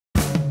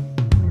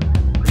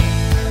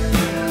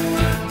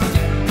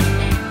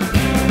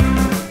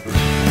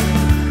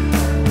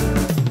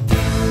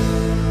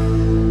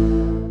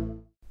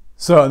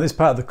So in this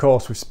part of the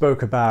course we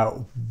spoke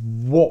about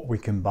what we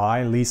can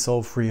buy,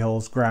 leasehold,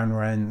 freeholds, ground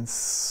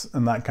rents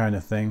and that kind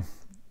of thing.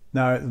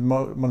 Now I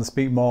want to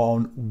speak more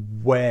on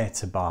where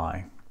to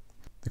buy.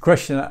 The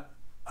question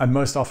I'm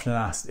most often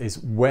asked is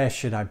where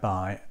should I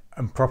buy,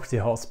 and property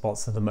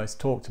hotspots are the most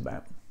talked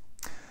about.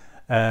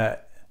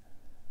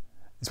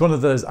 It's one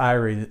of those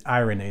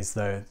ironies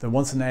though, that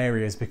once an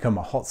area has become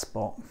a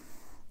hotspot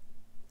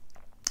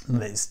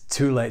and it's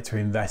too late to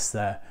invest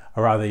there,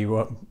 or rather you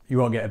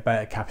won't get a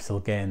better capital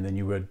gain than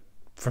you would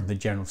from the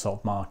general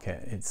stock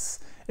market. If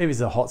it's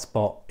a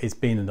hotspot, it's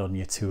been and done,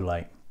 you're too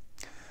late.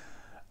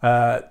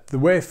 The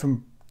way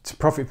to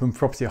profit from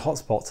property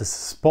hotspots is to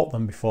spot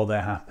them before they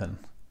happen.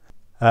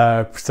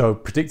 So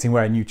predicting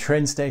where a new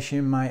train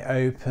station might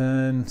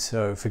open.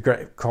 So if you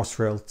get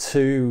Crossrail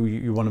 2,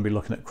 you want to be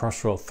looking at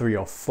Crossrail 3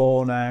 or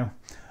 4 now.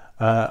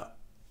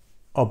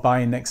 Or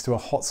buying next to a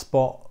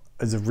hotspot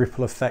as a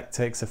ripple effect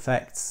takes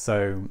effect.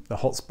 So the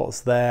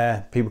hotspot's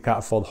there, people can't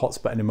afford the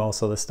hotspot anymore,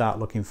 so they start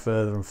looking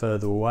further and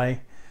further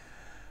away.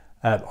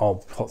 Or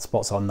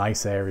hotspots are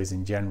nice areas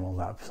in general,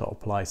 that sort of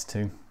applies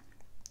to.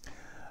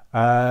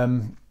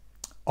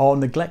 Or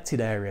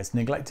neglected areas.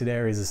 Neglected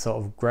areas are sort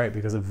of great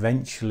because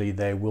eventually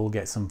they will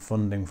get some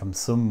funding from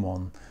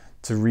someone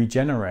to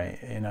regenerate.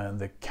 You know,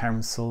 the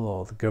council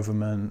or the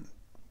government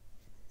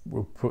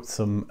will put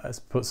some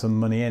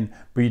money in,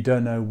 but you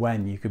don't know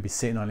when. You could be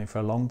sitting on it for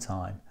a long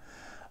time.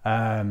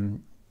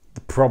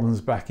 The problems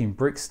back in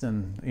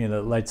Brixton, you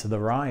know, that led to the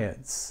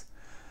riots.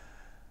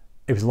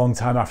 It was a long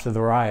time after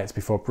the riots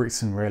before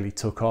Brixton really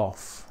took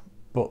off,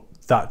 but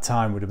that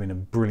time would have been a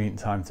brilliant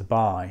time to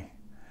buy.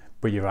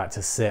 But you had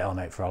to sit on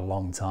it for a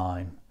long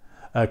time.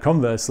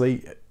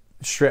 Conversely,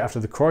 straight after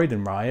the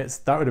Croydon riots,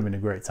 that would have been a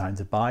great time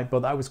to buy,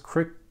 but that was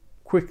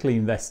quickly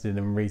invested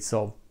and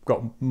sort of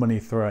got money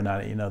thrown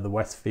at it, you know, the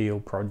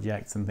Westfield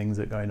projects and things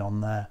that are going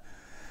on there.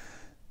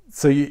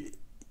 So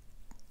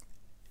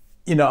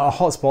you know, a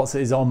hotspot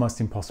is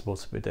almost impossible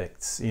to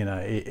predict. You know,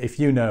 if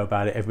you know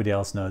about it, everybody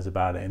else knows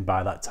about it, and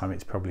by that time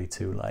it's probably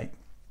too late.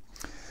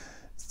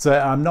 So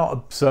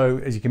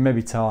as you can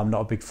maybe tell, I'm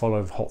not a big follower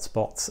of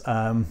hotspots.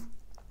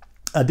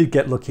 I did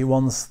get lucky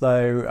once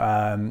though.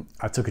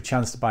 I took a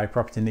chance to buy a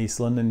property in East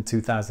London in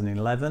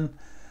 2011,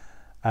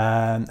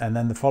 and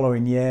then the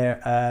following year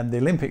the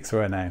Olympics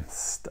were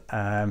announced,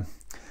 and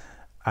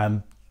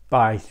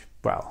by,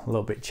 well, a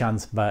little bit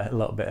chance but a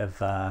little bit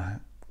of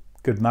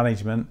good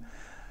management,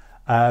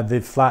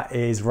 the flat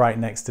is right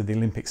next to the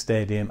Olympic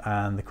Stadium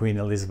and the Queen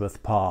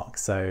Elizabeth Park,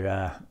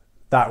 so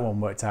that one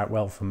worked out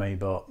well for me,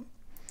 but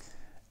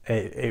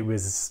it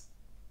was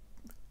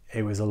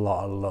a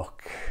lot of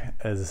luck.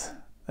 As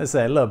I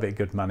say, a little bit of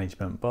good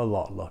management, but a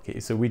lot of luck.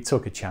 So we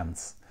took a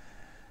chance.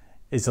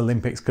 Its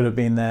Olympics could have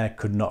been there,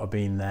 could not have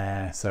been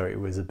there. So it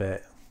was a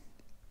bit,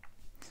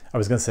 I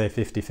was going to say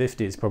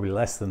 50-50, it's probably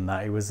less than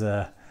that. It was,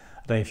 I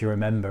don't know if you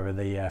remember,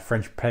 the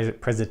French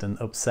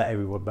president upset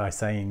everyone by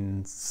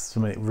saying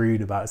something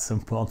rude about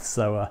someone.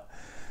 So,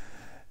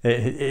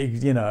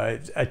 you know,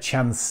 a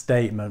chance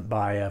statement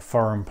by a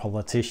foreign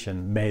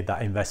politician made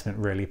that investment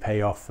really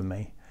pay off for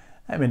me.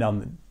 I mean, on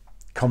the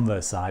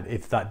converse side,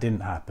 if that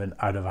didn't happen,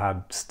 I'd have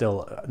had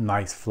still a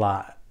nice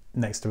flat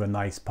next to a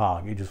nice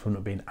park. It just wouldn't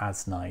have been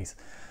as nice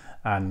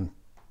and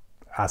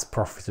as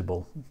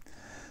profitable.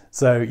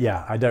 So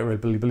yeah, I don't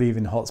really believe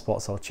in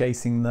hotspots or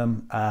chasing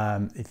them.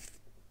 If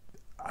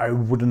I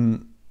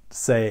wouldn't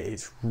say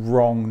it's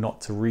wrong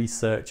not to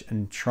research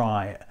and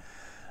try it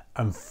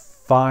and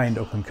find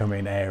up and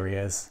coming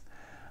areas.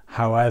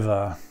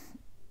 However,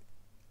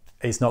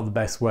 it's not the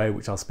best way,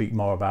 which I'll speak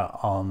more about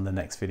on the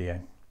next video.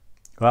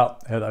 Well,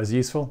 I hope that was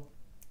useful.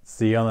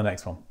 See you on the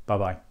next one.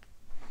 Bye-bye.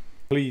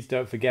 Please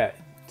don't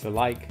forget to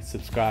like,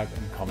 subscribe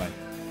and comment.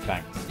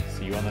 Thanks.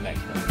 See you on the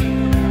next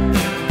one.